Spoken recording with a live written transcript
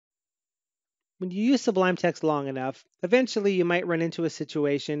When you use Sublime Text long enough, eventually you might run into a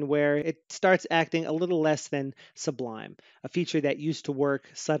situation where it starts acting a little less than Sublime. A feature that used to work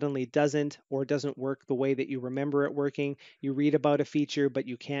suddenly doesn't, or doesn't work the way that you remember it working. You read about a feature, but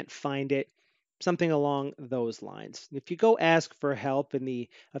you can't find it. Something along those lines. If you go ask for help in the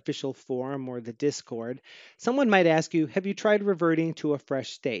official forum or the Discord, someone might ask you, have you tried reverting to a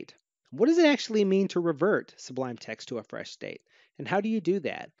fresh state? What does it actually mean to revert Sublime Text to a fresh state? And how do you do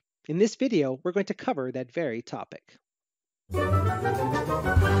that? In this video, we're going to cover that very topic.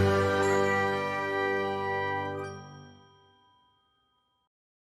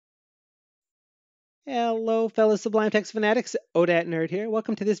 Hello, fellow Sublime Text fanatics. ODAT Nerd here.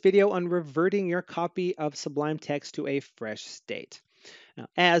 Welcome to this video on reverting your copy of Sublime Text to a fresh state. Now,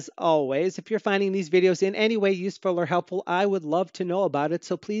 as always, if you're finding these videos in any way useful or helpful, I would love to know about it.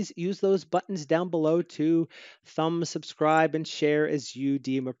 So please use those buttons down below to thumb, subscribe, and share as you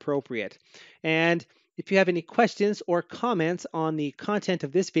deem appropriate. And if you have any questions or comments on the content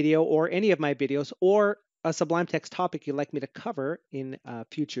of this video or any of my videos, or a Sublime Text topic you'd like me to cover in a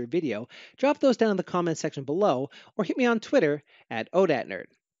future video, drop those down in the comment section below or hit me on Twitter at ODATNerd.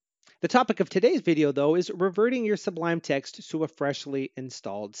 The topic of today's video, though, is reverting your Sublime Text to a freshly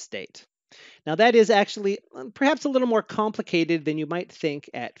installed state. Now, that is actually perhaps a little more complicated than you might think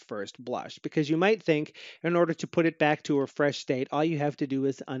at first blush, because you might think in order to put it back to a fresh state, all you have to do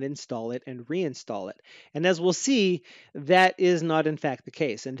is uninstall it and reinstall it. And as we'll see, that is not in fact the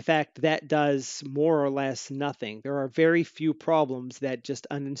case. In fact, that does more or less nothing. There are very few problems that just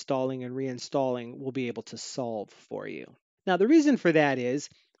uninstalling and reinstalling will be able to solve for you. Now, the reason for that is,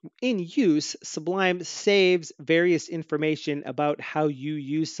 in use, Sublime saves various information about how you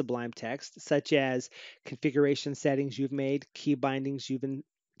use Sublime Text, such as configuration settings you've made, key bindings you've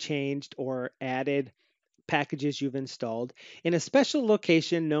changed or added, packages you've installed, in a special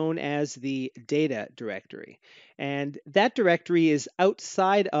location known as the data directory. And that directory is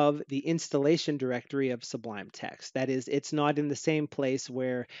outside of the installation directory of Sublime Text. That is, it's not in the same place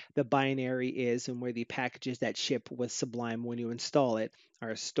where the binary is and where the packages that ship with Sublime when you install it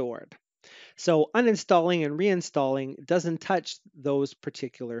are stored. So uninstalling and reinstalling doesn't touch those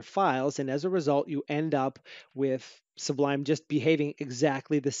particular files, and as a result, you end up with Sublime just behaving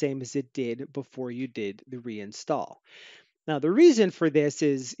exactly the same as it did before you did the reinstall. Now, the reason for this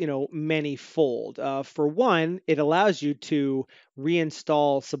is, many-fold. For one, it allows you to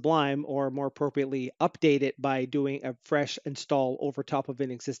reinstall Sublime, or more appropriately, update it by doing a fresh install over top of an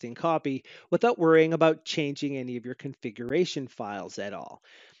existing copy without worrying about changing any of your configuration files at all.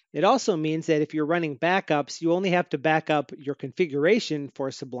 It also means that if you're running backups, you only have to back up your configuration for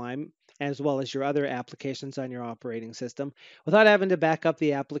Sublime as well as your other applications on your operating system without having to back up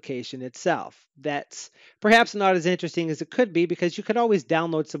the application itself. That's perhaps not as interesting as it could be, because you could always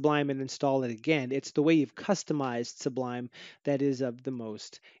download Sublime and install it again. It's the way you've customized Sublime that is of the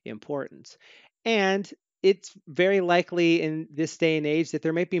most importance. And it's very likely in this day and age that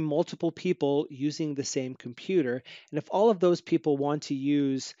there might be multiple people using the same computer. And if all of those people want to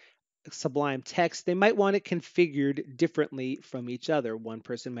use Sublime Text, they might want it configured differently from each other. One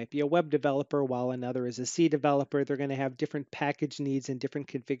person might be a web developer while another is a C developer. They're going to have different package needs and different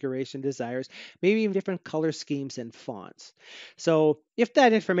configuration desires, maybe even different color schemes and fonts. So if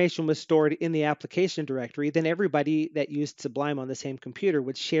that information was stored in the application directory, then everybody that used Sublime on the same computer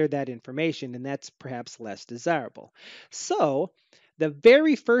would share that information, and that's perhaps less desirable. So the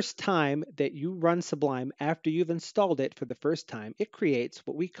very first time that you run Sublime after you've installed it for the first time, it creates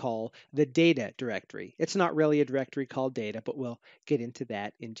what we call the data directory. It's not really a directory called data, but we'll get into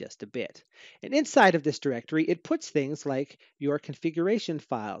that in just a bit. And inside of this directory, it puts things like your configuration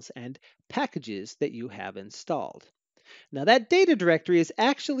files and packages that you have installed. Now, that data directory is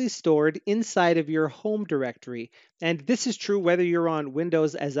actually stored inside of your home directory, and this is true whether you're on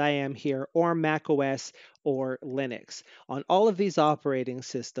Windows, as I am here, or Mac OS or Linux. On all of these operating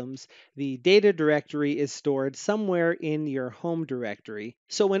systems, the data directory is stored somewhere in your home directory.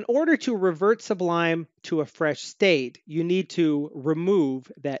 So in order to revert Sublime to a fresh state, you need to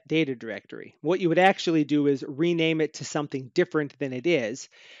remove that data directory. What you would actually do is rename it to something different than it is,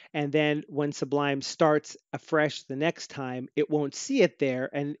 and then when Sublime starts afresh the next time, it won't see it there,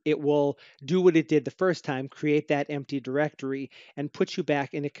 and it will do what it did the first time, create that empty directory, and put you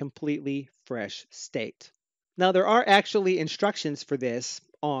back in a completely fresh state. Now, there are actually instructions for this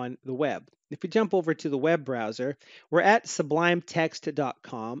on the web. If we jump over to the web browser, we're at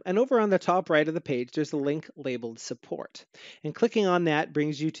sublimetext.com, and over on the top right of the page, there's a link labeled support. And clicking on that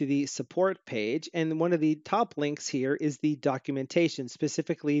brings you to the support page, and one of the top links here is the documentation,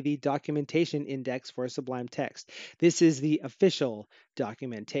 specifically the documentation index for Sublime Text. This is the official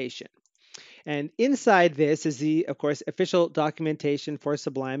documentation. And inside this is the, of course, official documentation for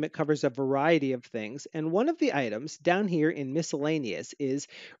Sublime. It covers a variety of things. And one of the items down here in miscellaneous is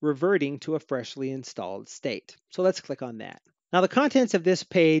reverting to a freshly installed state. So let's click on that. Now the contents of this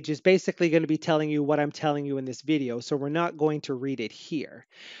page is basically going to be telling you what I'm telling you in this video, so we're not going to read it here.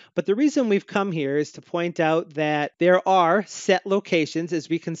 But the reason we've come here is to point out that there are set locations, as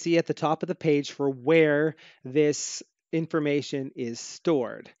we can see at the top of the page, for where this information is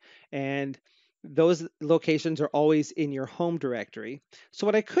stored. And those locations are always in your home directory. So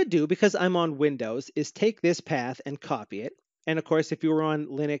what I could do, because I'm on Windows, is take this path and copy it. And of course, if you were on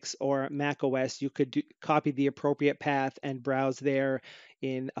Linux or Mac OS, you could copy the appropriate path and browse there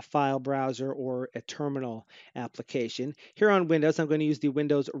in a file browser or a terminal application. Here on Windows, I'm going to use the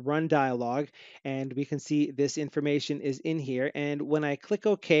Windows Run dialog, and we can see this information is in here. And when I click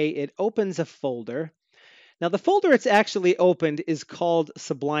OK, it opens a folder. Now the folder it's actually opened is called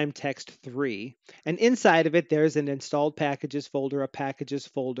Sublime Text 3, and inside of it there's an installed packages folder, a packages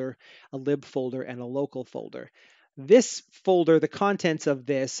folder, a lib folder, and a local folder. This folder, the contents of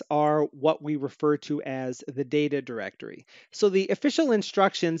this, are what we refer to as the data directory. So the official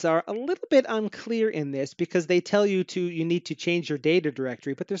instructions are a little bit unclear in this because they tell you you need to change your data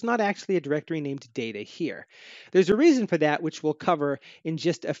directory, but there's not actually a directory named data here. There's a reason for that, which we'll cover in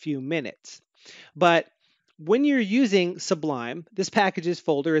just a few minutes. But when you're using Sublime, this packages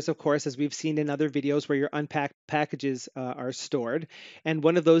folder is, of course, as we've seen in other videos, where your unpacked packages are stored. And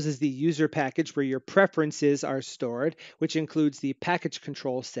one of those is the user package, where your preferences are stored, which includes the package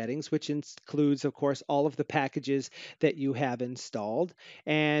control settings, which includes, of course, all of the packages that you have installed.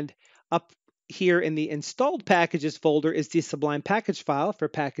 And up here in the installed packages folder is the Sublime package file for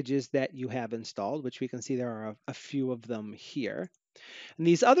packages that you have installed, which we can see there are a few of them here. And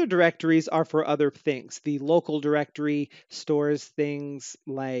these other directories are for other things. The local directory stores things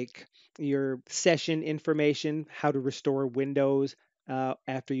like your session information, how to restore Windows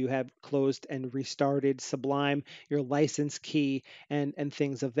after you have closed and restarted Sublime, your license key, and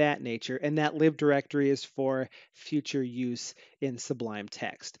things of that nature. And that lib directory is for future use in Sublime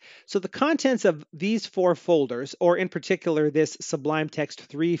Text. So the contents of these four folders, or in particular this Sublime Text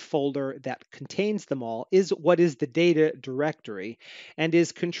 3 folder that contains them all, is what is the data directory and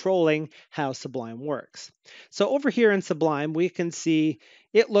is controlling how Sublime works. So over here in Sublime, we can see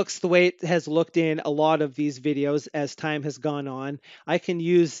it looks the way it has looked in a lot of these videos as time has gone on. I can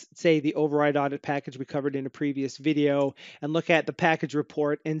use, say, the override audit package we covered in a previous video and look at the package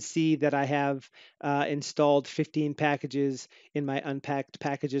report and see that I have installed 15 packages in my unpacked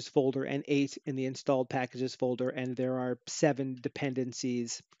packages folder and 8 in the installed packages folder, and there are 7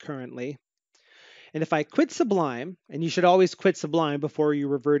 dependencies currently. And if I quit Sublime, and you should always quit Sublime before you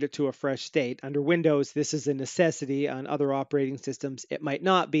revert it to a fresh state. Under Windows, this is a necessity. On other operating systems, it might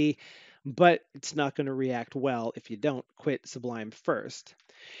not be, but it's not going to react well if you don't quit Sublime first.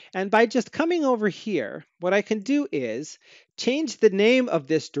 And by just coming over here, what I can do is change the name of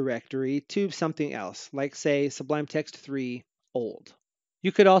this directory to something else, like say Sublime Text 3 old.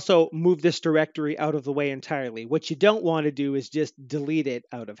 You could also move this directory out of the way entirely. What you don't want to do is just delete it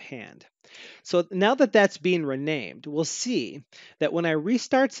out of hand. So now that that's being renamed, we'll see that when I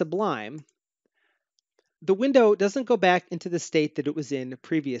restart Sublime, the window doesn't go back into the state that it was in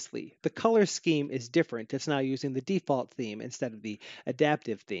previously. The color scheme is different. It's now using the default theme instead of the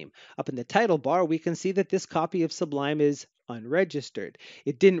adaptive theme. Up in the title bar, we can see that this copy of Sublime is unregistered.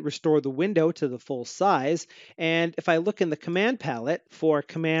 It didn't restore the window to the full size. And if I look in the command palette for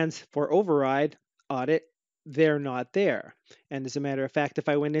commands for override, audit, they're not there. And as a matter of fact, if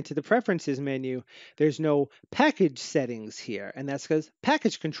I went into the preferences menu, there's no package settings here. And that's because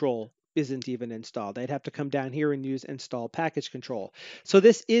package control isn't even installed. I'd have to come down here and use install package control. So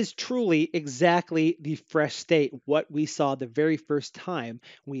this is truly exactly the fresh state, what we saw the very first time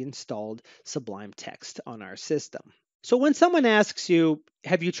we installed Sublime Text on our system. So when someone asks you,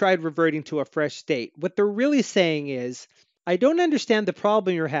 have you tried reverting to a fresh state? What they're really saying is, I don't understand the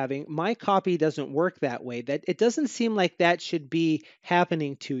problem you're having. My copy doesn't work that way. That it doesn't seem like that should be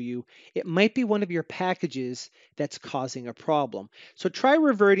happening to you. It might be one of your packages that's causing a problem. So try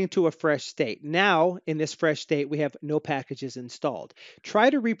reverting to a fresh state. Now, in this fresh state, we have no packages installed.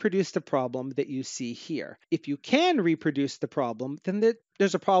 Try to reproduce the problem that you see here. If you can reproduce the problem, then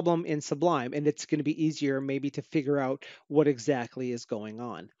there's a problem in Sublime, and it's going to be easier maybe to figure out what exactly is going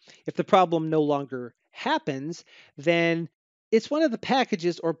on. If the problem no longer happens, then it's one of the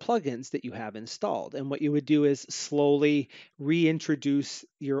packages or plugins that you have installed. And what you would do is slowly reintroduce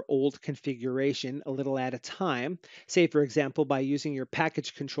your old configuration a little at a time. Say, for example, by using your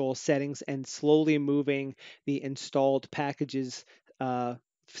package control settings and slowly moving the installed packages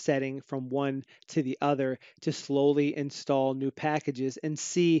setting from one to the other to slowly install new packages and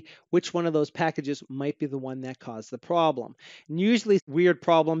see which one of those packages might be the one that caused the problem. And usually weird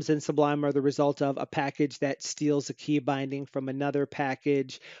problems in Sublime are the result of a package that steals a key binding from another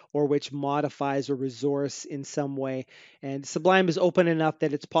package or which modifies a resource in some way. And Sublime is open enough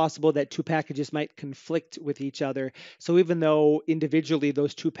that it's possible that two packages might conflict with each other. So even though individually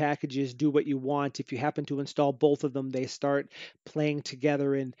those two packages do what you want, if you happen to install both of them, they start playing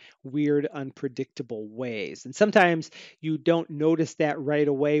together in weird, unpredictable ways. And sometimes you don't notice that right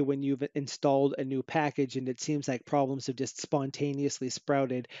away when you've installed a new package, and it seems like problems have just spontaneously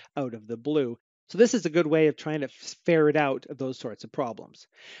sprouted out of the blue. So this is a good way of trying to ferret out those sorts of problems.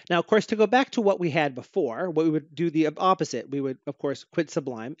 Now, of course, to go back to what we had before, what we would do the opposite. We would, of course, quit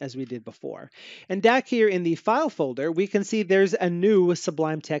Sublime as we did before. And back here in the file folder, we can see there's a new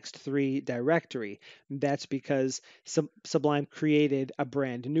Sublime Text 3 directory. That's because Sublime created a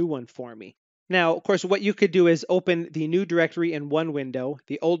brand new one for me. Now, of course, what you could do is open the new directory in one window,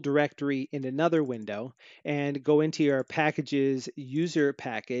 the old directory in another window, and go into your packages user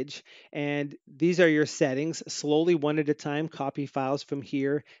package. And these are your settings. Slowly, one at a time, copy files from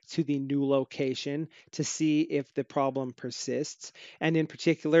here to the new location to see if the problem persists. And in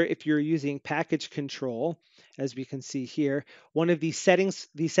particular, if you're using package control, as we can see here, one of the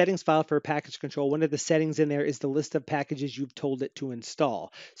settings file for package control, one of the settings in there is the list of packages you've told it to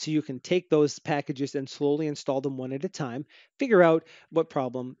install. So you can take those packages and slowly install them one at a time, figure out what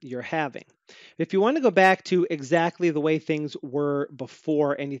problem you're having. If you want to go back to exactly the way things were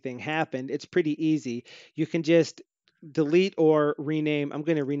before anything happened, it's pretty easy. You can just delete or rename. I'm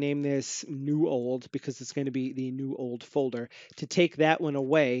going to rename this new old because it's going to be the new old folder, to take that one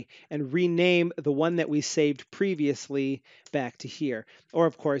away and rename the one that we saved previously back to here. Or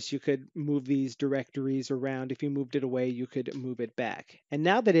of course you could move these directories around. If you moved it away, you could move it back. And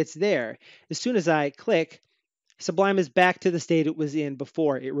now that it's there, as soon as I click, Sublime is back to the state it was in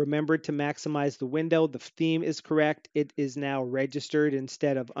before. It remembered to maximize the window. The theme is correct. It is now registered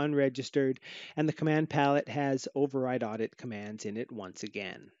instead of unregistered. And the command palette has override audit commands in it once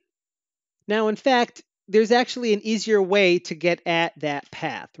again. Now, in fact, there's actually an easier way to get at that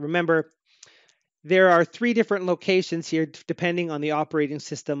path. Remember, there are 3 different locations here depending on the operating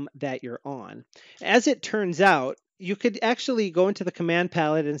system that you're on. As it turns out, you could actually go into the command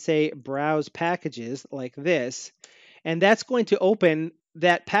palette and say browse packages like this, and that's going to open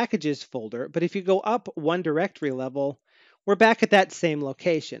that packages folder. But if you go up one directory level, we're back at that same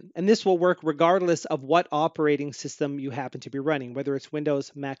location. And this will work regardless of what operating system you happen to be running, whether it's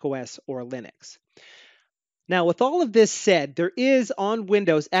Windows, Mac OS, or Linux. Now, with all of this said, there is on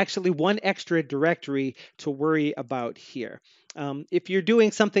Windows actually one extra directory to worry about here. If you're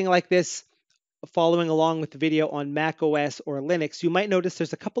doing something like this, following along with the video on Mac OS or Linux, you might notice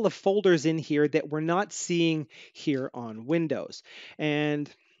there's a couple of folders in here that we're not seeing here on Windows. And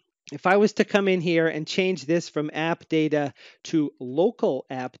if I was to come in here and change this from app data to local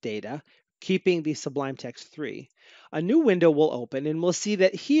app data, keeping the Sublime Text 3, a new window will open and we'll see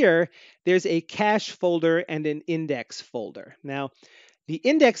that here there's a cache folder and an index folder. Now, the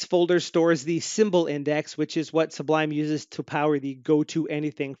index folder stores the symbol index, which is what Sublime uses to power the go to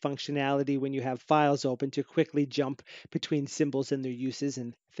anything functionality when you have files open to quickly jump between symbols and their uses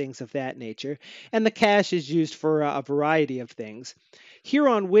and things of that nature. And the cache is used for a variety of things. Here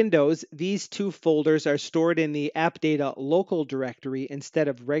on Windows, these 2 folders are stored in the app data local directory instead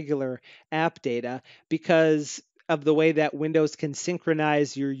of regular app data because of the way that Windows can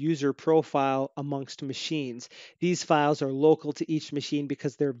synchronize your user profile amongst machines. These files are local to each machine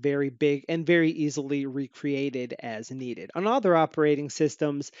because they're very big and very easily recreated as needed. On other operating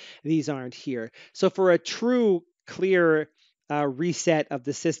systems, these aren't here. So for a true clear reset of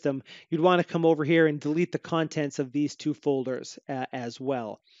the system, you'd want to come over here and delete the contents of these 2 folders as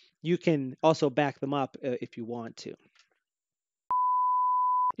well. You can also back them up if you want to.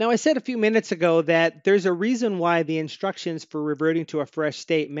 Now, I said a few minutes ago that there's a reason why the instructions for reverting to a fresh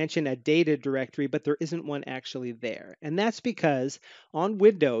state mention a data directory, but there isn't one actually there. And that's because on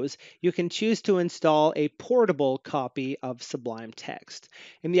Windows, you can choose to install a portable copy of Sublime Text.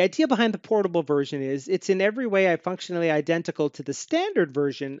 And the idea behind the portable version is it's in every way functionally identical to the standard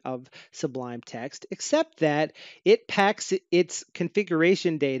version of Sublime Text, except that it packs its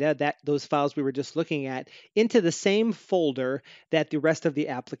configuration data, those files we were just looking at, into the same folder that the rest of the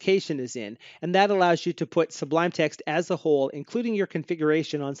application is in. And that allows you to put Sublime Text as a whole, including your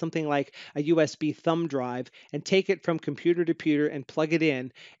configuration, on something like a USB thumb drive and take it from computer to computer and plug it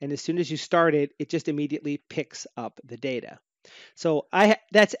in. And as soon as you start it, it just immediately picks up the data. So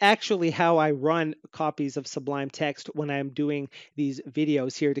that's actually how I run copies of Sublime Text when I'm doing these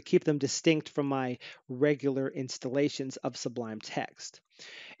videos here to keep them distinct from my regular installations of Sublime Text.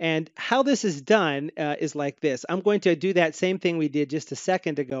 And how this is done is like this. I'm going to do that same thing we did just a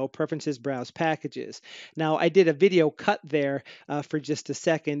second ago, preferences, browse packages. Now, I did a video cut there for just a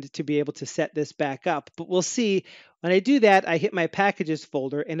second to be able to set this back up. But we'll see when I do that, I hit my packages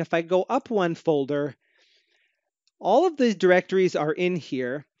folder. And if I go up one folder, all of these directories are in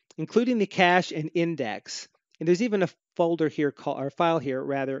here, including the cache and index. And there's even a folder here called, or file here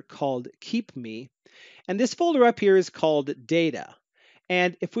rather, called Keep Me. And this folder up here is called Data.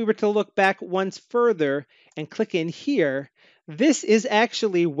 And if we were to look back once further and click in here, this is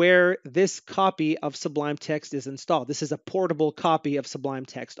actually where this copy of Sublime Text is installed. This is a portable copy of Sublime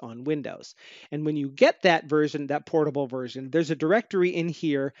Text on Windows. And when you get that version, that portable version, there's a directory in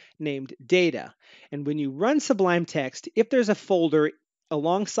here named Data. And when you run Sublime Text, if there's a folder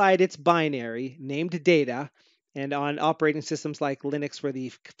alongside its binary named Data, and on operating systems like Linux, where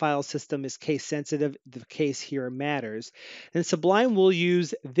the file system is case sensitive, the case here matters, then Sublime will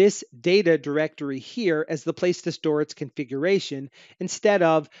use this data directory here as the place to store its configuration instead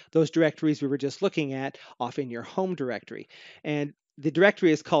of those directories we were just looking at off in your home directory. And the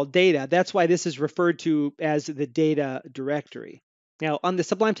directory is called data. That's why this is referred to as the data directory. Now, on the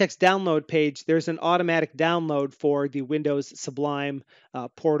Sublime Text download page, there's an automatic download for the Windows Sublime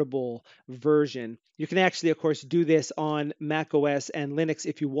portable version. You can actually, of course, do this on Mac OS and Linux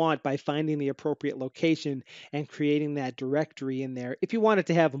if you want by finding the appropriate location and creating that directory in there if you wanted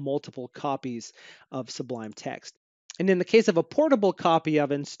to have multiple copies of Sublime Text. And in the case of a portable copy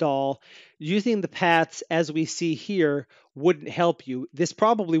of install, using the paths as we see here wouldn't help you. This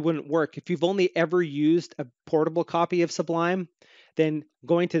probably wouldn't work. If you've only ever used a portable copy of Sublime, then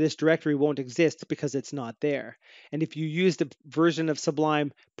going to this directory won't exist because it's not there. And if you used a version of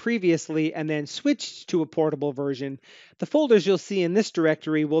Sublime previously and then switched to a portable version, the folders you'll see in this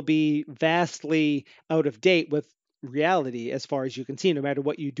directory will be vastly out of date with reality as far as you can see. No matter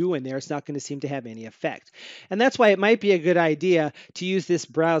what you do in there, it's not going to seem to have any effect. And that's why it might be a good idea to use this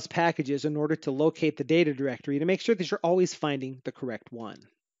browse packages in order to locate the data directory to make sure that you're always finding the correct one.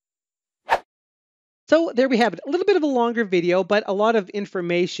 So there we have it, a little bit of a longer video, but a lot of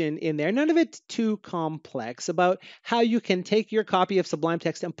information in there, none of it too complex, about how you can take your copy of Sublime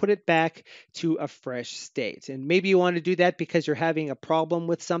Text and put it back to a fresh state. And maybe you want to do that because you're having a problem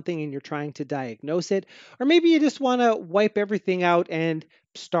with something and you're trying to diagnose it, or maybe you just want to wipe everything out and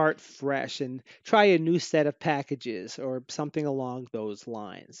start fresh and try a new set of packages or something along those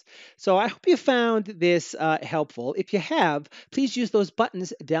lines. So I hope you found this helpful. If you have, please use those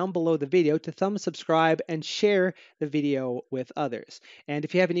buttons down below the video to subscribe and share the video with others. And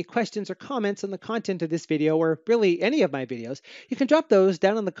if you have any questions or comments on the content of this video or really any of my videos, you can drop those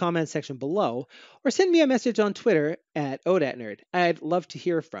down in the comments section below or send me a message on Twitter at ODATNerd. I'd love to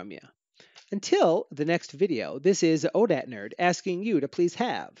hear from you. Until the next video, this is ODATNerd asking you to please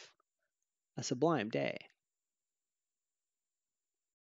have a sublime day.